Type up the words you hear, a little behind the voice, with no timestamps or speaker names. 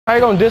How you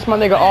gonna diss my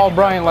nigga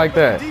O'Brien like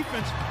that?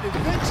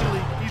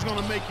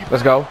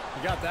 Let's go.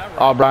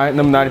 O'Brien,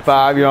 number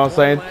 95, you know what I'm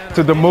saying?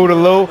 To the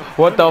Moodaloo.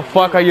 What the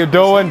fuck are you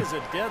doing?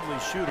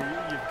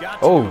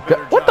 Oh,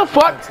 what the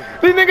fuck?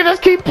 These niggas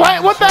just keep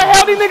playing. What the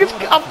hell? These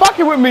niggas are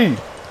fucking with me.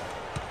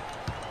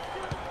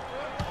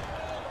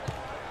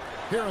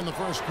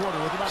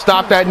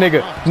 Stop that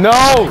nigga. No.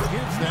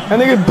 That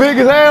nigga's big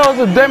as hell. It's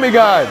a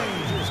demigod.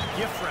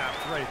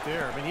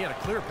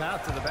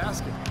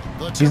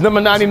 He's number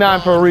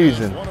 99 for a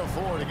reason.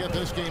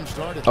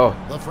 Oh.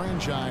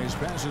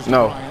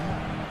 No.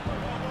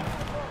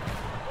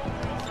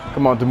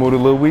 Come on,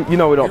 Demoodaloo. You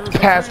know we don't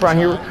pass around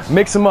here.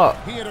 Mix him up.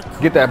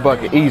 Get that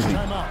bucket. Easy.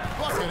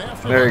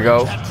 There you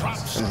go.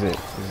 This is it.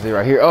 This is it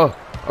right here. Oh.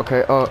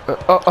 Okay. Oh.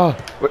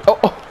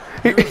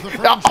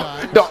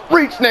 Don't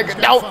reach, nigga.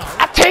 Don't.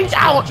 I take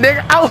out,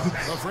 nigga. I'll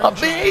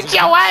beat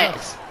your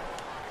ass.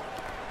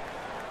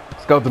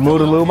 Let's go,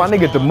 Demoodaloo. My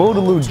nigga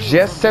Demoodaloo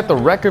just set the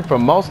record for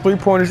most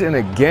three-pointers in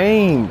a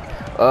game.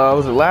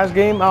 Was it last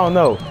game? I don't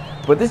know.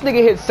 But this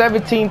nigga hit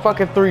 17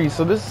 fucking threes.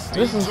 So this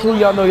is who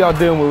y'all know y'all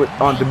dealing with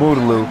on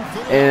Demoodaloo.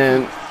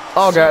 And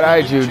oh god,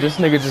 I hate you. This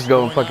nigga just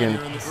going fucking.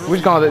 We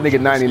just calling that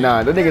nigga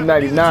 99. That nigga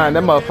 99.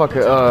 That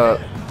motherfucker.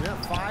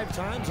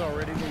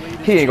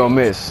 He ain't gonna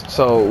miss.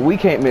 So we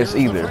can't miss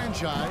either.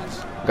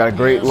 Got a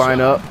great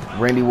lineup.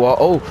 Randy Wall.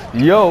 Oh,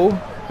 yo.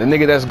 The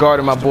nigga that's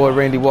guarding my boy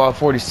Randy Wall,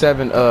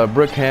 47,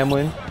 Brooke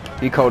Hamlin.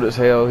 He cold as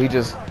hell. He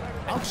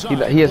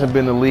hasn't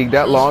been in the league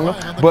that long,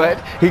 but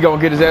he gonna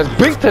get his ass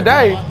beat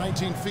today.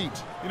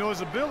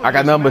 I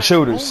got nothing but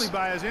shooters.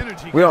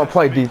 We don't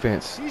play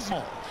defense.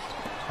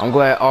 I'm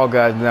glad all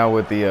guys now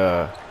with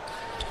the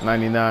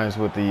 99s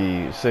with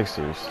the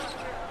Sixers.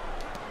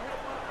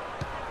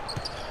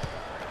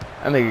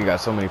 I think he got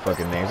so many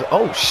fucking names.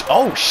 Oh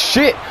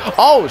shit.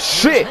 Oh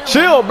shit.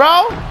 Chill,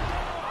 bro.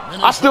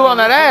 I still on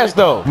that ass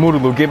though.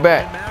 Moodaloo, get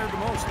back.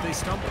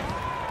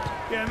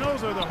 Yeah, and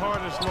those are the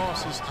hardest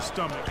losses to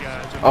stomach,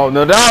 guys. Oh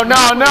no.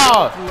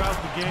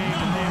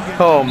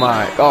 Oh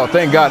my. Oh,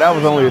 thank God that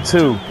was only a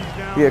 2.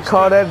 Yeah,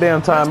 call that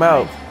damn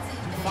timeout.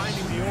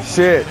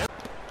 Shit.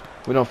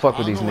 We don't fuck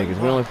with these niggas.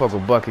 We only fuck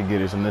with bucket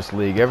getters in this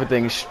league.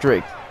 Everything is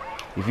strict.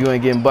 If you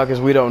ain't getting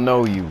buckets, we don't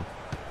know you.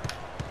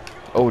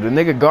 Oh, the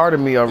nigga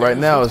guarding me right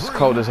now is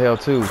cold as hell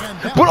too.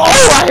 But oh,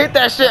 I hit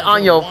that shit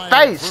on your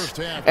face.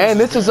 And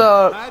this is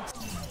y'all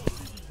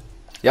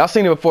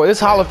seen it before. This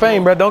Hall of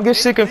Fame, bro. Don't get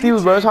shit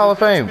confused, bro. It's Hall of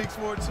Fame.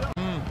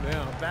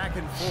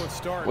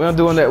 We ain't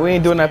doing that. We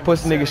ain't doing that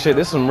pussy nigga shit.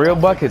 This is some real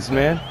buckets,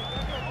 man.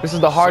 This is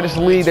the hardest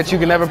league that you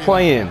can ever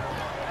play in.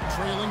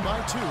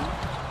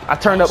 I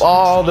turned up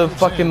all the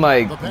fucking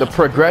like the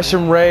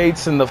progression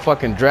rates and the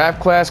fucking draft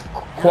class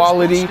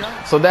quality,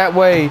 so that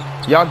way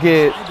y'all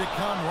get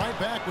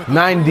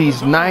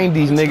 90s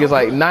niggas.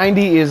 Like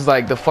 90 is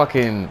like the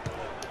fucking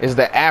is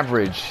the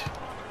average.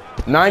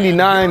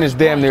 99 is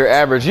damn near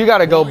average. You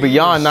gotta go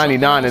beyond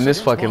 99 in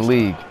this fucking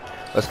league.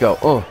 Let's go.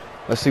 Oh,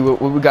 let's see what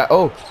we got.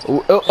 Oh,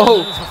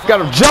 got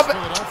him jumping.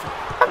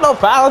 That's no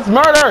foul. It's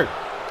murder.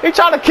 He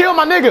trying to kill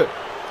my nigga.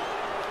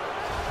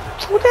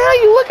 What the hell are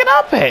you looking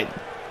up at?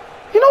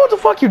 You know what the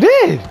fuck you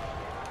did?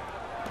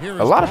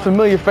 A lot of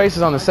familiar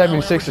faces on the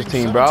 76ers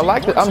team, bro. I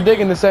like it. I'm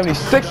digging the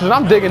 76ers and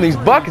I'm digging these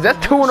buckets. That's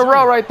 2 in a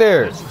row right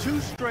there. 2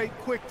 straight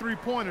quick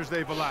 3-pointers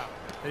they've allowed.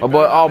 Oh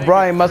boy,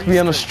 O'Brien must be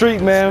on the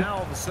street, man.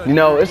 You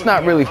know, it's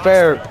not really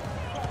fair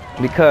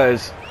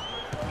because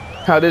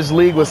how this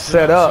league was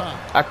set up,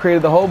 I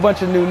created a whole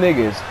bunch of new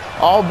niggas.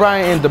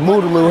 O'Brien and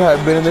Demoodaloo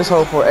have been in this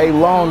hole for a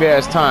long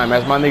ass time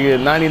as my nigga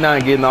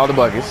 99 getting all the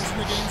buckets.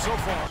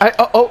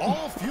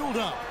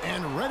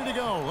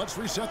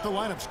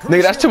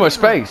 Nigga, that's too much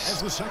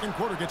space.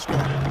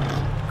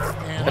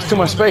 That's too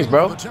much space,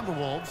 bro.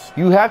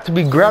 You have to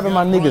be grabbing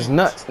my niggas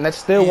nuts, and that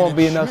still won't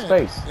be enough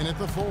space.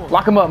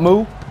 Lock him up,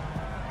 Moo.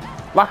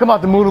 Lock him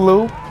up,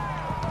 Demoodaloo.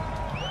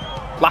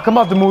 Lock him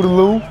up,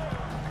 Demoodaloo.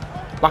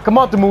 Lock him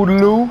up,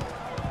 Demoodaloo.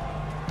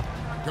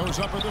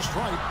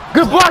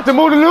 Good block,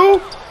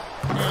 Demoodaloo.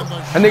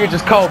 That nigga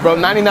just cold, bro.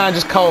 99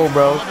 just cold,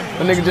 bro.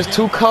 That nigga just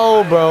too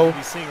cold, bro.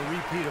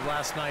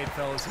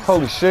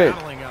 Holy shit.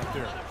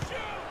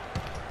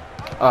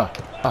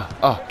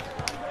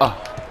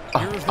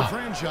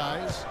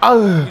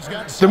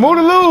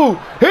 Demoodaloo,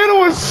 hit him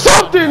with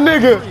something,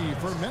 nigga.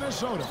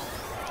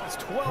 It's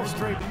 12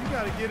 straight. You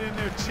got to get in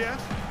their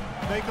chest,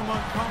 make them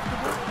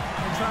uncomfortable,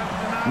 and try to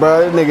deny.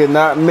 Bro, this nigga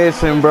not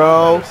missing,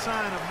 bro.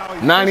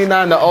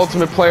 99, the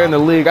ultimate player in the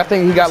league. I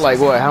think he got like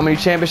what? How many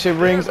championship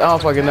rings? I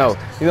don't fucking know.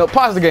 You know,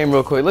 pause the game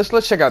real quick. Let's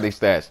check out these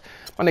stats.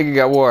 My nigga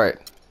got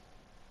what?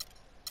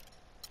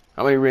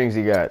 How many rings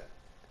he got?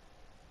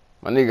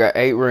 My nigga got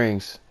 8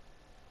 rings.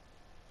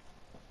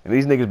 And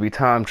these niggas be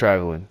time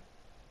traveling.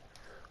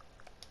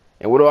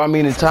 And what do I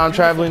mean in time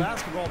traveling?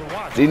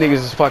 These niggas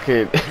is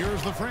fucking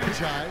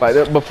like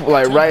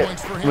right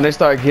when they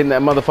start getting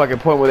that motherfucking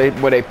point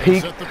where they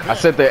peak. I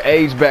set their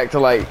age back to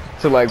like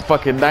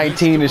fucking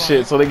 19 and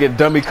shit, so they get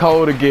dummy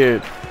cold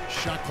again.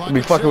 They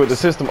be fucking with the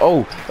system.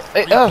 Oh,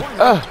 they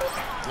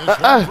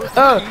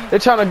they're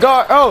trying to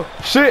guard. Oh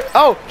shit.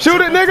 Oh,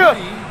 shoot it, nigga.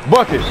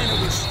 Bucket.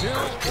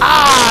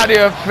 Ah,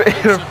 the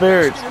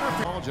interference.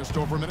 Just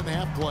over a minute and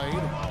a half played.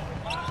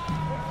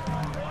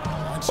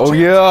 Oh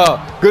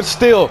yeah, good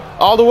steal,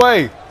 all the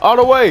way, all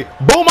the way.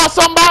 Boom on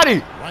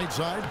somebody. Right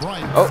side,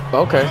 Bryant.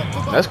 Oh, okay,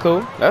 that's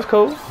cool, that's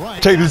cool.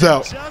 Bryant. Take this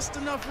out. Just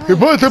enough room.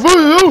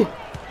 Hey,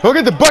 go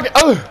get the bucket.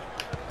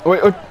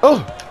 Wait,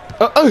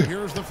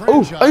 Here's the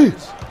oh, hey.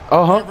 franchise.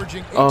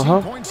 Averaging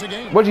 18 points a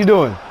game. What you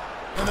doing?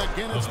 And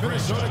again, it's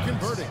Minnesota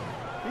converting.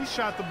 He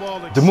shot the ball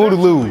The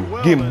Moodaloo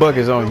well, getting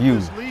buckets on you.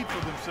 The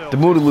The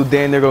Moodaloo,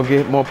 Dan, they're gonna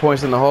get more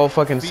points than the whole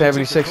fucking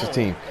 76ers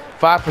team.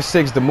 5 for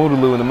 6, the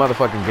Moodaloo in the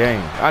motherfucking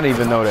game. I didn't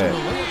even know that.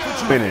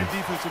 Spinning.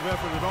 defensive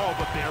effort at all,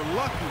 but they're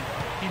lucky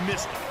he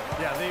missed it.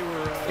 Yeah, they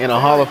were In a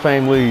Hall of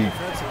Fame league.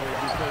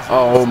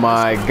 Oh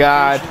my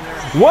God.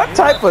 What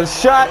type of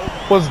shot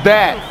was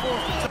that?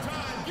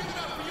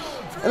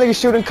 I think he's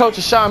shooting coach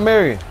of Sean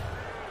Marion.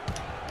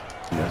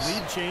 Yes.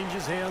 Lead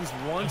changes hands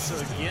once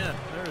again.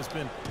 There has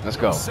been Let's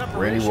go. Randy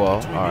separation Wall.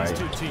 between All these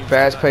right. two teams.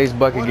 Fast-paced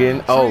bucket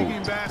again. Oh,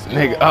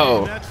 nigga.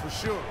 Oh. That's for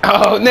sure.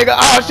 Oh, nigga.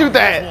 Oh, shoot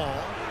that.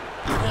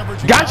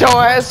 Got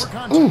your ass.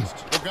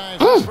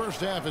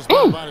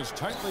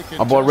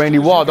 My boy Randy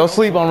Wall. Don't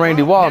sleep on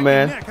Randy Wall,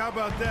 man. How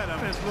about that? I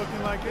mean, it's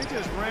looking like they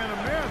just ran a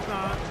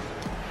marathon.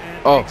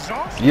 And Oh,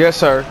 exhausted. yes,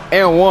 sir.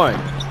 And one.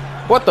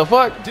 What the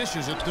fuck?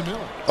 Dishes it to Miller.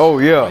 Oh,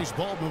 yeah. Nice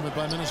ball movement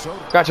by Minnesota.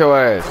 Got your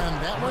ass.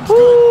 And that one's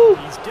Woo.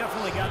 He's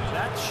definitely got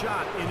that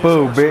shot in his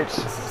Boo, arsenal.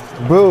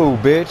 bitch. Boo,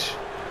 bitch.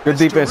 Good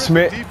defense,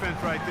 Smith.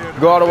 Defense right there.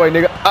 Go all the way,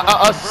 nigga.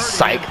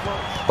 Psych.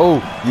 Oh,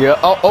 yeah.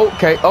 Oh,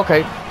 okay,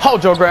 okay.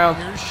 Hold your ground.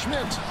 Here's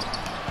Schmidt.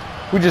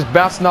 We just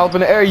bouncing all up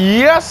in the air.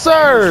 Yes,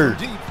 sir.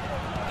 Deep.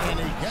 And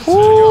he gets it to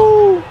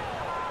Woo. go.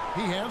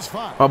 He has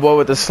 5. My boy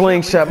with the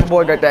slingshot. My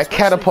boy got that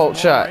catapult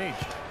shot. I mean,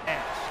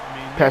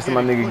 Pass to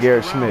my they're nigga getting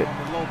Garrett pushed Schmidt. around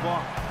with low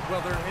ball.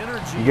 Well, their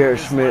energy Garrett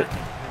is Schmidt.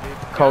 lacking.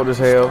 They've Cold got as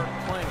to hell.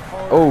 start playing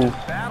harder Oh. to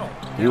battle.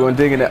 You weren't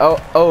digging that.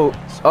 Oh.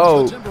 The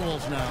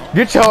Timberwolves now.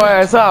 Get your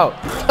ass out.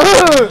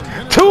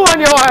 2 on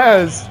your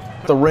ass.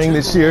 The ring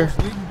this year.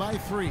 Leading by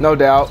 3. No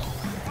doubt.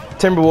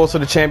 Timberwolves for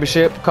the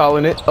championship.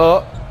 Calling it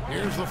up.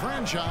 Here's the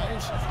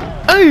franchise.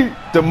 Hey,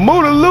 the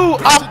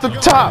Moodaloo off the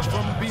top.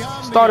 From beyond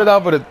the Started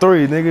off with a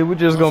 3, nigga. We're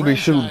just gonna be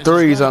shooting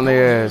 3s on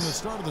their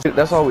ass.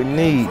 That's all we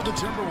need. for the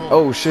Timberwolves.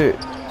 Oh shit.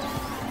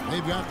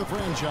 They've got the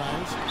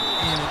franchise.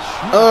 And it's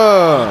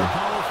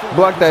Schmidt.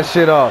 Block that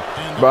shit off.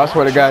 Bro, I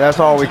swear to God, that's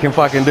all we can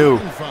fucking do.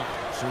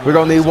 We're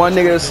gonna need one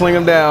nigga to sling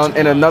him down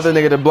and another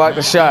nigga to block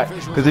the shot.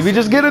 Cause if you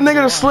just get a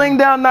nigga to sling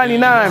down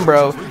 99,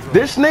 bro,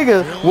 this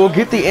nigga will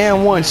get the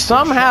and one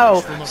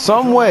somehow,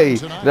 some way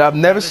that I've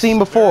never seen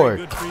before.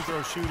 Good free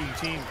throw shooting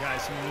team,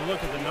 guys. When you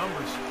look at the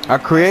numbers, I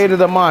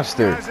created a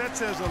monster. Guys, that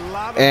says a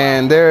lot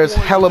And about there's the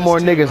boys hella in more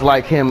this team. niggas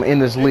like him in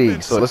this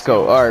league. So let's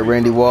go. All right,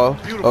 Randy Wall.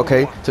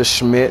 Okay, to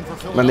Schmidt.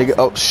 My nigga,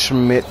 oh,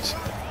 Schmidt.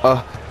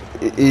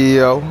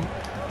 Yo.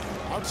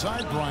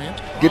 Outside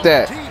Bryant. Get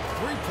that. Deep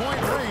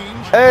three-point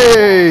range.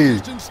 Hey.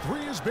 Distance 3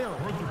 is Barrett.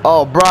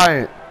 Oh,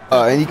 Bryant.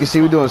 And you can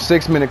see we're doing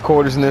 6-minute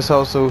quarters in this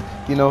hole. So,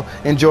 you know,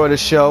 enjoy the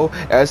show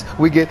as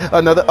we get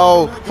another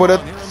for the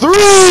 3,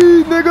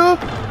 nigga.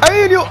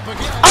 Hey, and you.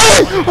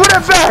 Hey, put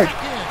that back.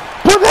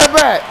 Put that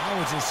back.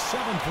 Now it's a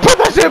 7-point Put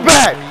that shit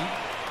back.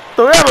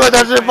 Don't ever let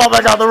that shit fall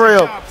back out the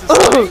rim.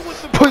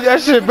 Put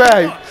that shit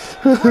back.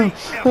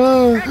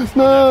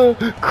 No,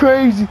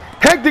 crazy.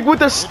 Hectic with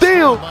the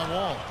steal. by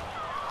Wall.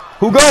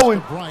 Who going?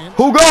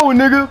 Who going,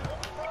 nigga?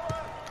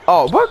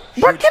 Oh,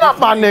 but get up,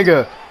 my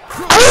nigga.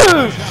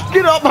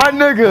 Get up, my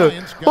nigga.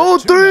 Oh,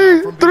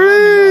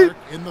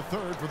 3. In the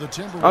third for the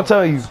Timberwolves. I'm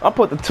telling you, I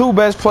put the 2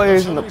 best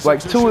players, in the,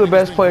 like 2 of the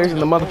best players in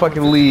the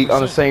motherfucking league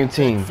on the same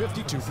team.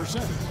 52%.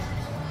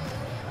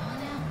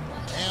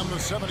 And the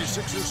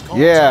 76ers call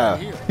Yeah, time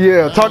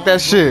here. yeah, talk that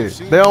shit.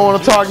 They don't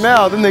want to talk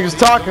now. Them niggas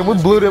talking. We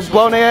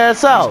blown their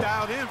ass out.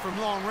 Dialed in from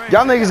long range.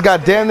 Y'all niggas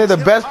got damn near the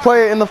best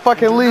player in the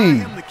fucking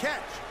league. Him to catch.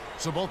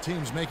 So both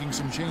teams making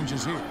some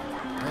changes here.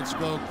 Let's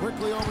go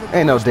quickly over to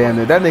Ain't no damn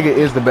near. That nigga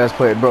is the best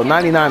player, bro.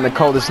 99 the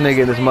coldest nigga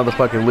in this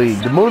motherfucking league.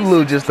 The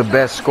Moodaloo just the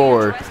best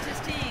scorer.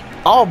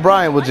 All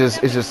Bryant was just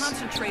he's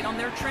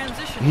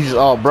just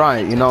all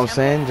Bryant. You know what I'm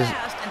saying? Just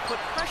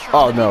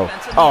oh no,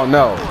 oh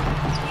no.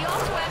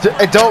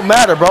 It don't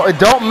matter, bro. It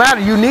don't matter.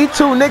 You need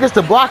 2 niggas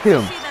to block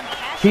him.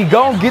 He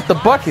gon' get the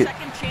bucket.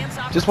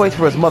 Just wait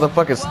for his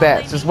motherfucking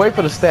stats. Just wait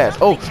for the stats.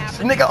 Oh,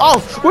 nigga. Oh,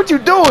 what you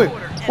doing?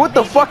 What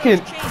the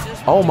fucking?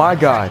 Oh my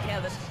God.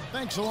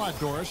 Thanks a lot,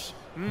 Doris.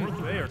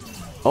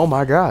 Oh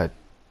my God.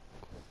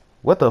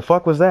 What the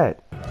fuck was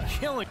that?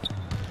 killing.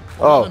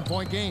 Oh,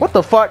 11-point game. what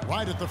the fuck?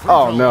 Right at the free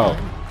Oh throw no.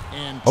 line.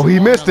 And Oh, he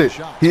 2 missed on the it.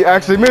 shot. He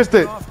actually missed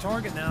it. Off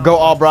target now. Go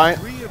all Bryant.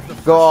 3 of the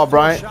first Go all 4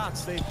 Bryant.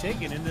 shots they've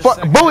taken in this Fuck,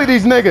 second bully half.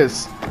 these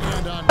niggas.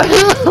 And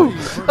on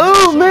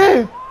Oh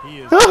man. He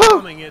is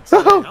bombing it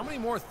today. How many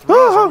more threes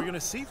are we going to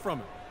see from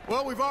him?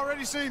 Well, we've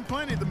already seen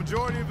plenty. The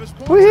majority of his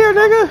points We here,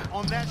 nigga.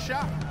 on that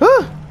shot.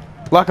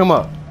 Lock him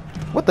up.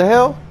 What the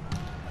hell?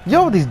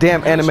 Yo, these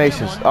damn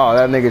animations. Oh,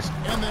 that nigga's.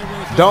 And they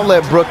win. Don't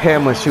let Brooke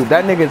Hamlin shoot.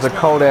 That nigga's a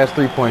cold ass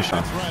 3-point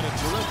shot. Right, a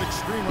terrific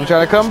screen I'm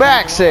trying to come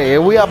back, say,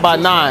 and we up by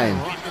 9.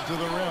 rocket to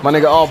the rim. My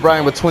nigga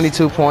Albright with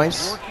 22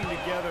 points.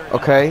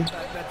 Okay.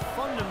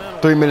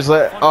 3 minutes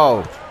left.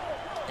 Oh.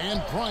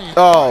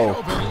 Oh.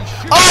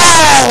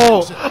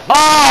 Oh.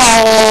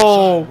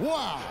 Oh.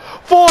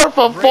 4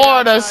 for 4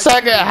 in the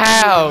second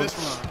half.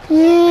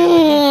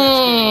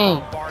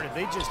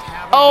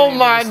 Oh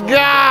my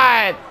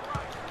God.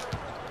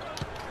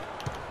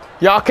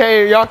 Y'all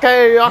came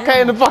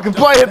to fucking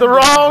play it the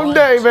wrong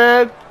day,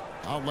 man.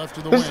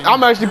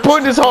 I'm actually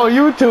putting this on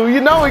YouTube.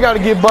 You know we gotta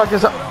get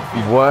buckets.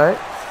 What?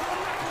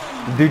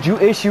 Did you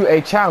issue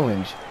a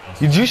challenge?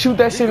 Did you shoot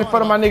that shit in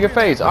front of my nigga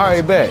face?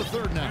 Alright, bet,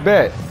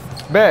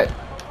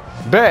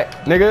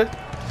 nigga.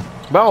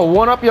 But I'm gonna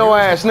one up your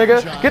ass,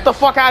 nigga. Get the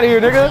fuck out of here,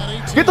 nigga.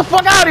 Get the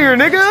fuck out of here,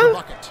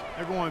 nigga.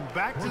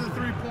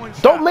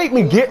 Don't make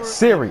me get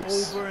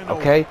serious,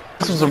 okay?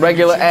 This was a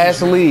regular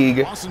ass league.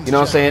 You know what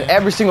I'm saying?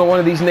 Every single one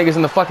of these niggas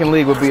in the fucking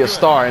league would be a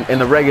star in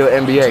the regular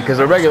NBA, because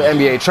the regular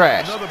NBA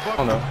trash. I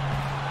don't know.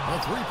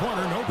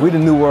 We the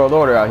new world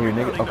order out here,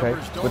 nigga. Okay,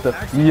 with the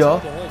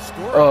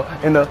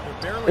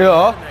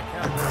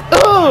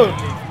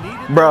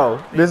bro,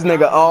 this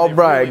nigga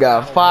Albright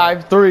got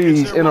 5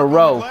 threes in a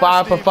row,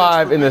 5 for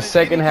 5 in the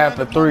second half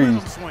of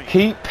threes.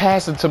 Keep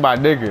passing to my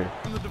nigga.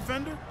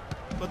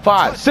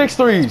 5, 6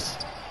 threes.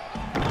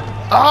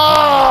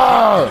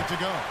 Ah!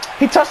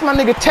 He touched my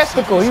nigga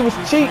testicle. He was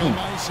cheating.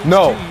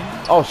 No.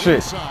 Oh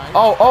shit.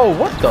 Oh,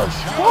 what the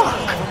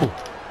fuck?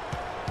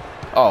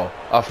 Oh,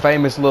 a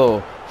famous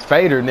little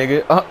fader,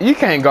 nigga. You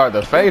can't guard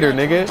the fader,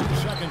 nigga.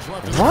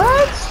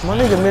 What? My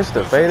nigga missed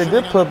the fader.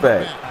 Good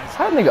putback.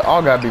 How nigga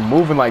all gotta be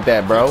moving like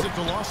that, bro?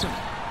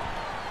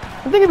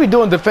 I think he be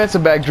doing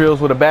defensive back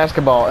drills with a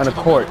basketball and a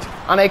court.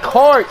 On a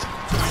court!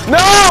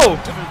 No!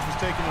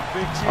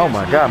 Oh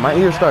my God, my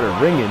ears started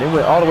ringing. It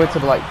went all the way to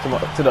the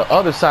to the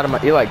other side of my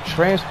ear, like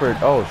transferred.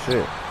 Oh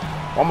shit!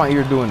 Why my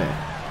ear doing that?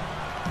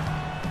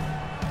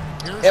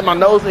 And my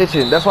nose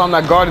itching. That's why I'm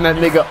not guarding that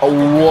nigga.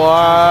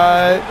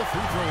 What?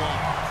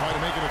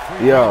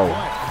 Yo,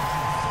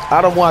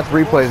 I don't watch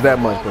replays that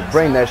much, but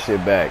bring that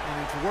shit back.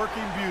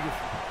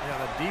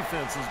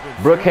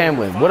 Brooke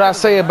Hamlin, what I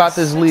say about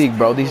this league,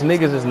 bro? These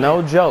niggas is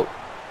no joke.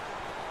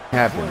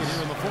 Happens.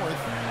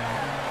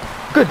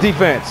 Good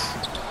defense.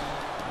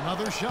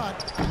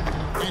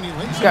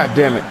 God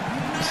damn it.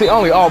 See,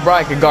 only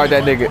Albright can guard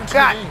that nigga.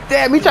 God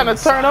damn, he trying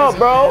to turn up,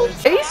 bro.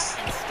 Ace?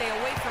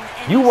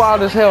 You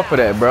wild as hell for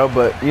that, bro.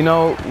 But, you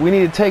know, we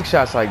need to take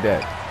shots like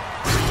that.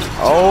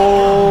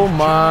 Oh,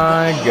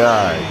 my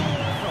God.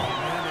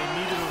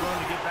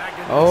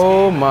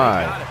 Oh,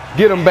 my.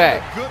 Get him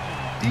back.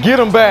 Get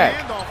him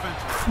back.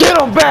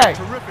 Get him back.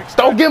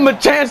 Don't give him a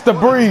chance to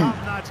breathe.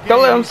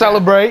 Don't let him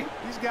celebrate.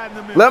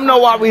 Let him know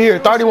why we're here.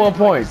 31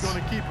 points.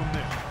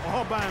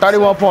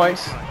 31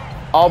 points.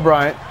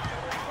 Albright.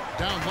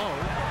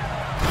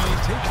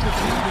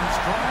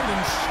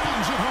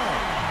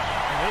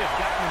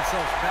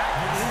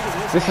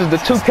 This is the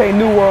 2K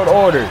New World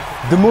Order.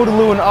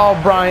 Demudaloo and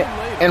Albright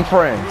and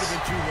friends.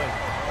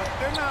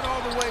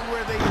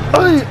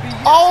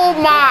 Oh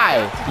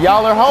my!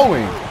 Y'all are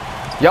hoeing.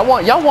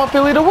 Y'all want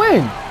Philly to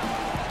win.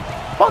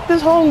 Fuck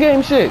this home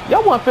game shit.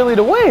 Y'all want Philly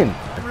to win.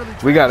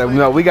 We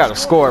gotta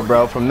score,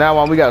 bro. From now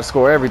on, we gotta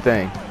score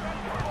everything.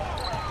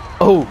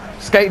 Oh,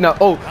 skating up.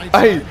 Oh,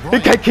 hey, he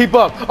can't keep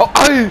up. Oh,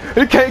 hey,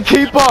 he can't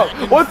keep up.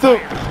 What the?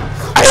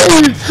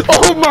 Hey,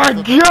 oh my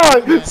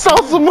God.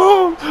 Salsa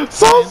move.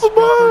 Salsa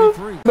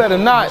move. Better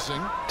not.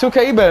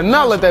 2K, you better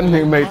not let that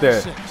nigga make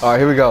that. All right,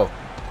 here we go.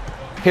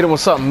 Hit him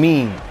with something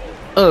mean.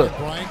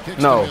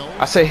 No,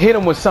 I said hit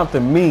him with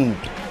something mean.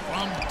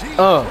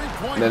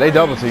 Now they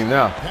double team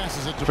now.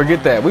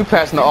 Forget that. We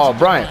passing to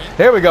Albright.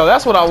 There we go.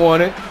 That's what I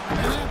wanted.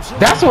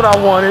 That's what I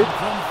wanted.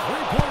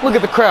 Look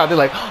at the crowd. They're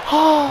like,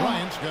 oh.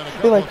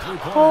 They're like,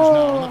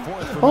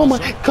 oh my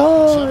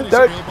God.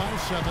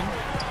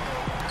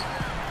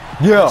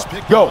 Yeah,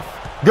 go,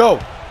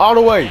 all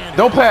the way.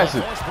 Don't pass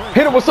it.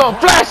 Hit him with something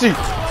flashy.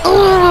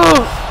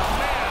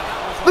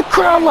 The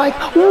crowd like,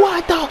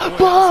 what the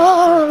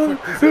fuck?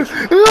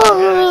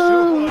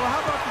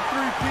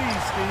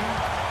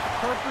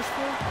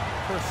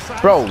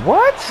 Bro,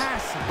 what?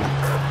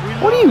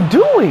 What are you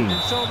doing?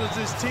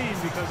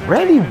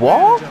 Randy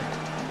Wall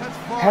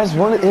is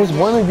one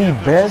of the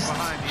best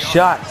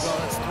shots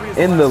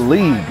in the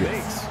league.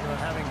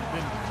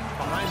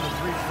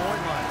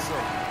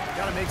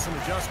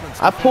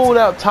 I pulled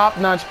out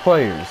top-notch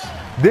players.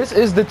 This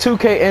is the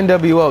 2K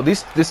NWO.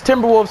 This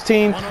Timberwolves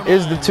team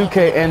is the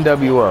 2K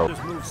NWO.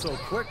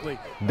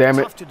 Damn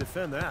it.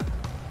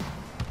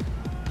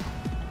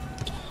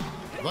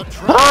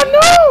 Oh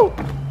no!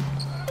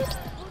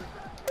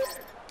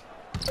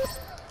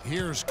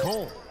 Here's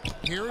Cole.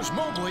 Here's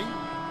Mobley.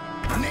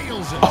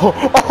 Nails it.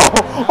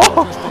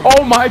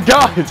 Oh my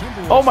God.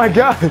 Oh my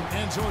God.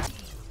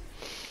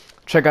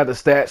 Check out the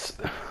stats.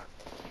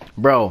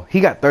 Bro, he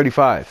got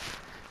 35.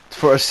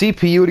 For a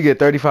CPU to get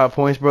 35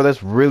 points, bro,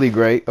 that's really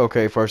great.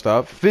 Okay, first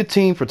off,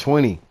 15 for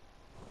 20.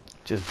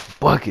 Just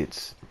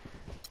buckets.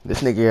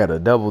 This nigga had a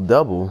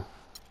double-double.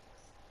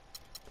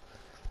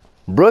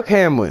 Brooke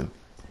Hamlin.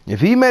 If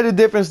he made a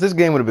difference, this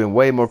game would have been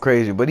way more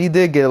crazy. But he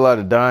did get a lot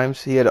of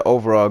dimes. He had an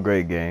overall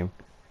great game,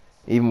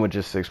 even with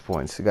just 6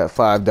 points. He got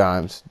 5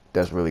 dimes.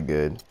 That's really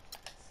good.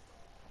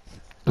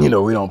 You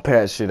know, we don't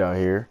pass shit out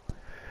here.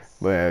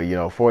 But, you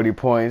know, 40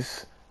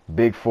 points,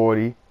 big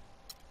 40.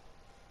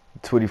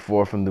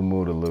 24 from the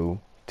Moodaloo.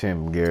 10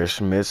 from Garrett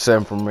Schmidt,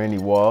 7 from Randy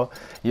Wall.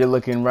 You're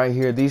looking right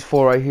here. These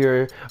 4 right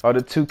here are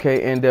the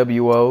 2K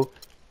NWO.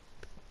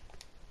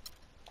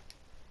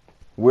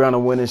 We're on a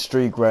winning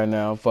streak right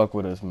now. Fuck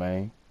with us,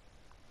 man.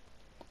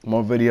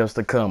 More videos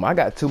to come. I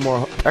got two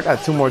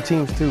more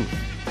teams too.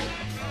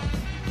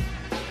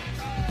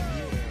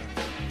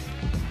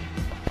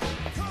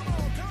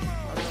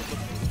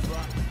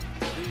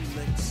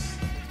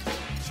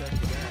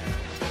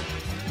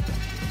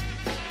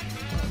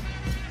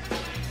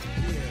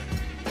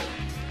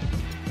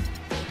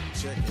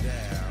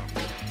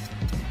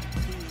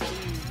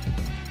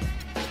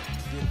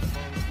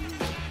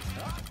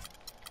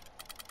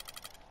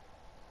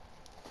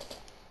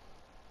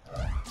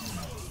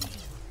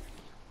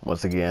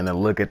 Once again, a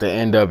look at the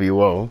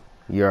NWO.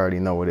 You already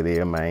know what it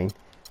is, man.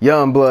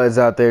 Young Bloods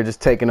out there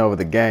just taking over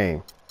the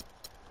game.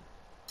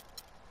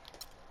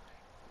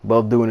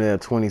 Both doing it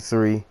at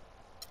 23.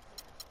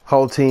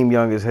 Whole team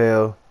young as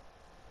hell.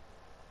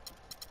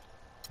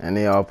 And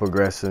they all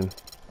progressing. You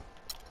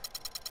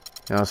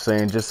know what I'm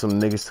saying? Just some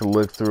niggas to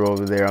look through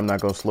over there. I'm not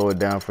going to slow it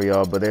down for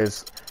y'all, but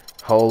there's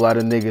a whole lot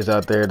of niggas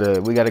out there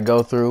that we got to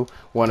go through.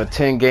 We're on a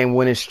 10-game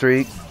winning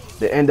streak.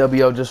 The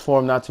NWO just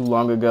formed not too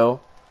long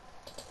ago.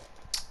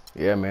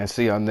 Yeah, man.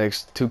 See y'all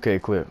next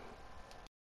 2K clip.